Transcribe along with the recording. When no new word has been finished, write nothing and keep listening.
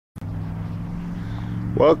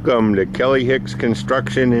Welcome to Kelly Hicks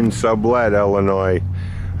Construction in Sublette, Illinois.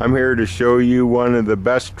 I'm here to show you one of the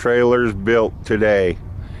best trailers built today.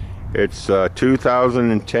 It's a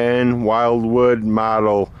 2010 Wildwood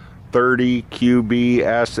model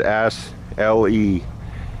 30QBSS LE.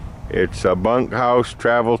 It's a bunkhouse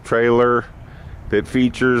travel trailer that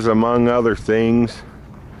features, among other things,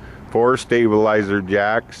 4 stabilizer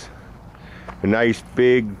jacks, a nice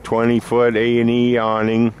big 20-foot A&E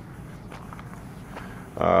awning,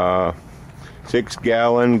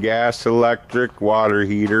 6-gallon gas electric water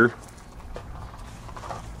heater.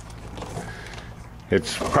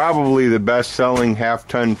 It's probably the best-selling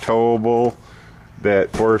half-ton towable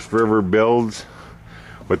that Forest River builds,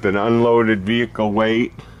 with an unloaded vehicle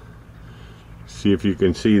weight, see if you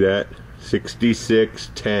can see that,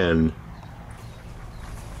 6610.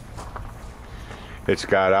 It's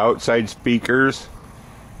got outside speakers.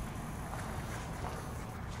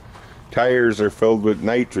 Tires are filled with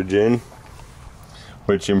nitrogen,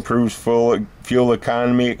 which improves fuel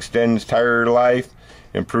economy, extends tire life,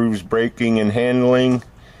 improves braking and handling,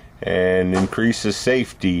 and increases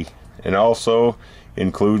safety, and also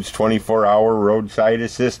includes 24-hour roadside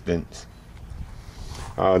assistance.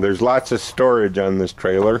 There's lots of storage on this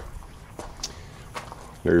trailer.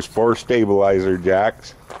 There's 4 stabilizer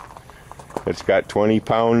jacks. It's got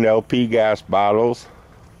 20-pound LP gas bottles.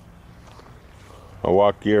 I'll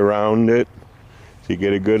walk you around it so you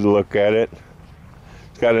get a good look at it.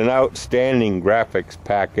 It's got an outstanding graphics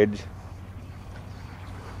package.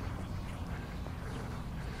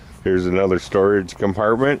 Here's another storage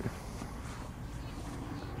compartment.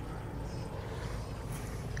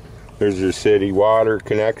 There's your city water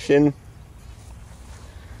connection.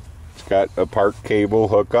 It's got a park cable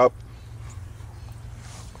hookup.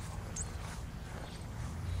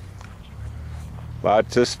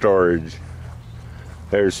 Lots of storage.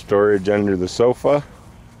 There's storage under the sofa.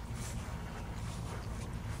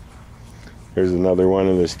 Here's another one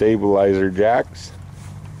of the stabilizer jacks.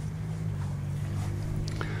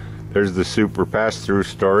 There's the super pass-through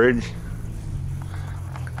storage.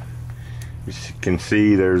 As you can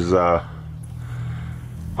see, there's a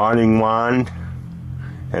awning wand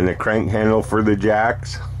and a crank handle for the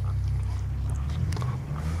jacks.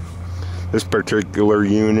 This particular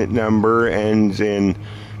unit number ends in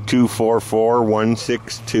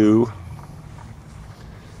 244162.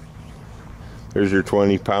 There's your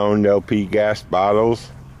 20-pound LP gas bottles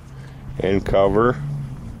and cover.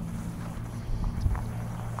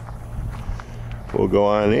 We'll go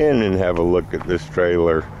on in and have a look at this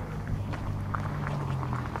trailer.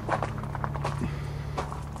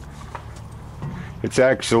 It's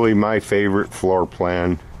actually my favorite floor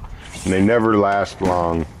plan, and they never last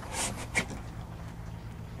long.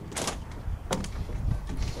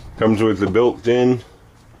 Comes with a built-in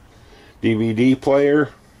DVD player.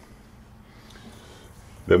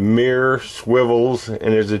 The mirror swivels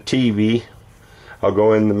and is a TV. I'll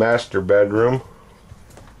go in the master bedroom.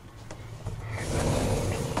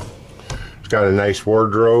 It's got a nice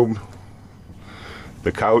wardrobe.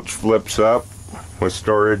 The couch flips up with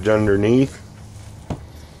storage underneath.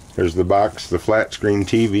 There's the box the flat screen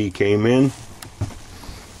TV came in.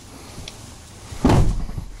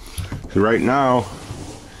 So right now,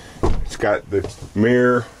 it's got the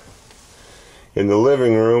mirror in the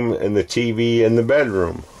living room and the TV in the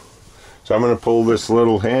bedroom. So I'm going to pull this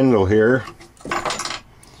little handle here,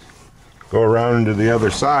 go around to the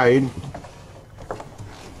other side,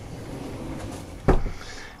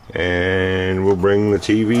 and we'll bring the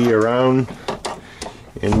TV around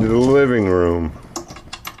into the living room.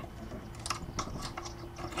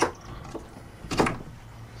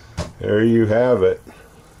 There you have it.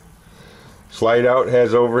 Slide out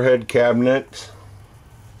has overhead cabinets.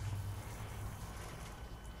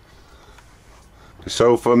 The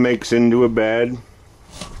sofa makes into a bed.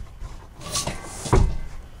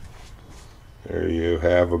 There you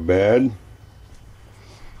have a bed.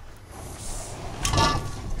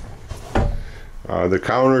 The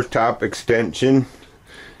countertop extension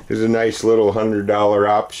is a nice little $100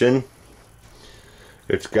 option.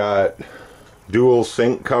 It's got dual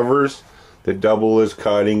sink covers that double as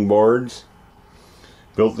cutting boards.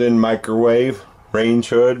 Built-in microwave, range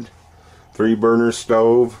hood, 3-burner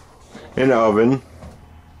stove, and oven.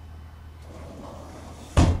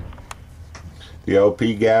 The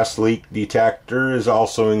LP gas leak detector is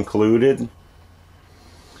also included.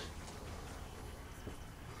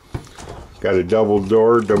 Got a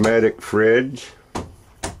double-door Dometic fridge.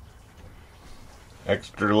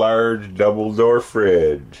 Extra large double-door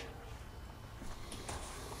fridge.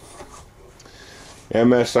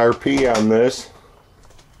 MSRP on this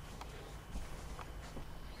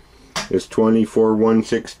is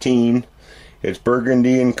 $24,116. It's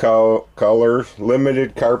burgundy in color.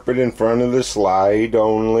 Limited carpet in front of the slide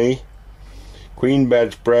only. Queen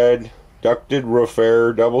bedspread, ducted roof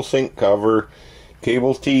air, double sink cover,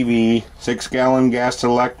 cable TV, 6-gallon gas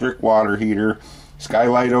electric water heater,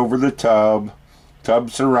 skylight over the tub,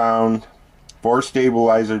 tub surround, 4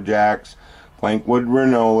 stabilizer jacks, plank wood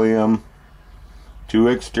linoleum, 2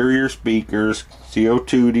 exterior speakers,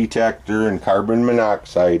 CO2 detector, and carbon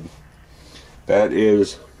monoxide. That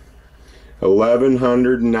is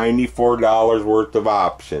 $1,194 worth of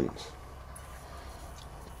options.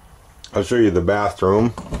 I'll show you the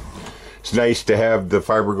bathroom. It's nice to have the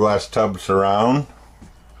fiberglass tub surround.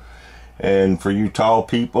 And for you tall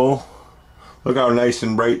people, look how nice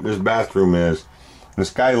and bright this bathroom is. The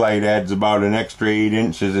skylight adds about an extra 8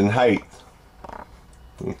 inches in height.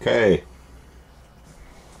 Okay.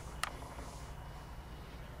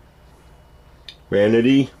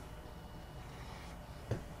 Vanity.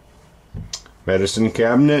 Medicine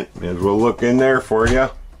cabinet, as we'll look in there for you.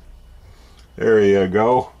 There you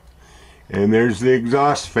go. And there's the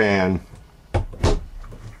exhaust fan.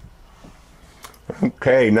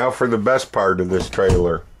 Okay, now for the best part of this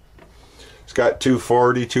trailer. It's got 2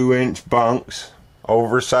 42-inch bunks,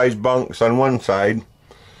 oversized bunks on one side,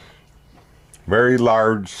 very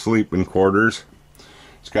large sleeping quarters.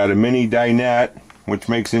 It's got a mini dinette, which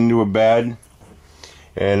makes into a bed,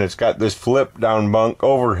 and it's got this flip down bunk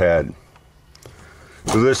overhead.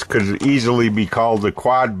 So this could easily be called a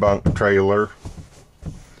quad bunk trailer.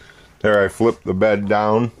 There, I flipped the bed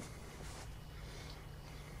down.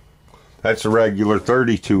 That's a regular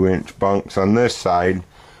 32-inch bunks on this side.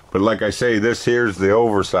 But like I say, this here's the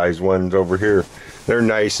oversized ones over here. They're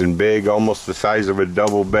nice and big, almost the size of a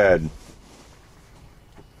double bed.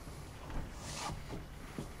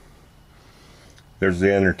 There's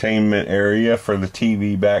the entertainment area for the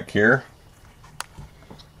TV back here.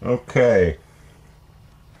 Okay.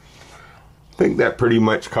 I think that pretty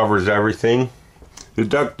much covers everything. The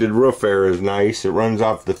ducted roof air is nice. It runs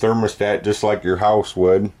off the thermostat just like your house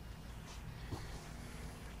would.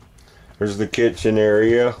 There's the kitchen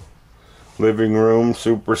area, living room,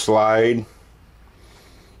 super slide,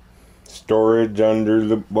 storage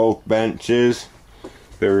under both benches.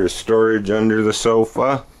 There is storage under the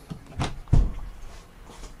sofa.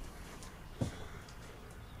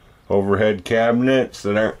 Overhead cabinets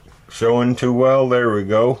that aren't showing too well. There we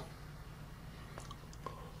go.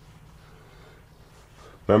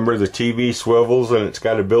 Remember, the TV swivels and it's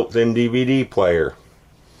got a built-in DVD player.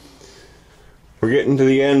 We're getting to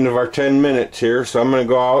the end of our 10 minutes here, so I'm going to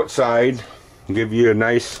go outside and give you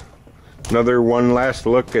another one last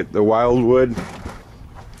look at the Wildwood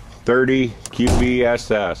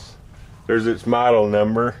 30QBSS. There's its model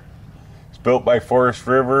number. It's built by Forest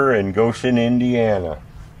River in Goshen, Indiana.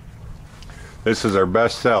 This is our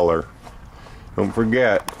best seller. Don't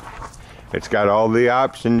forget, it's got all the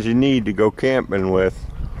options you need to go camping with.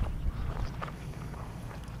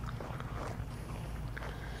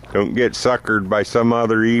 Don't get suckered by some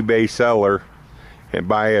other eBay seller and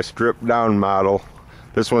buy a stripped down model.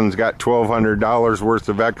 This one's got $1,200 worth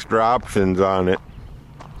of extra options on it,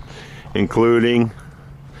 including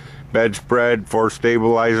bedspread, 4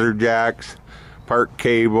 stabilizer jacks, park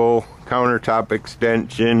cable, countertop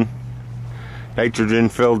extension, nitrogen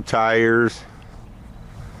filled tires,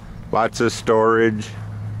 lots of storage,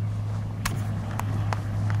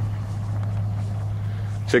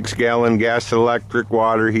 6-gallon gas electric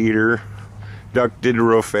water heater, ducted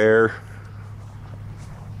roof air,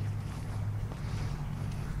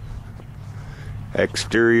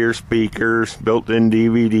 exterior speakers, built-in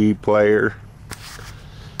DVD player.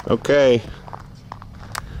 Okay,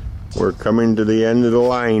 we're coming to the end of the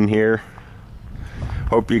line here.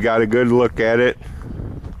 Hope you got a good look at it.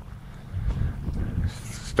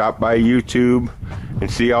 Stop by YouTube and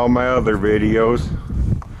see all my other videos.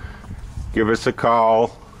 Give us a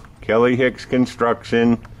call. Kelly Hicks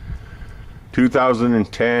Construction,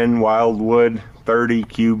 2010 Wildwood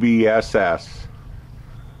 30QBSS.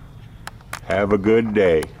 Have a good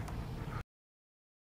day.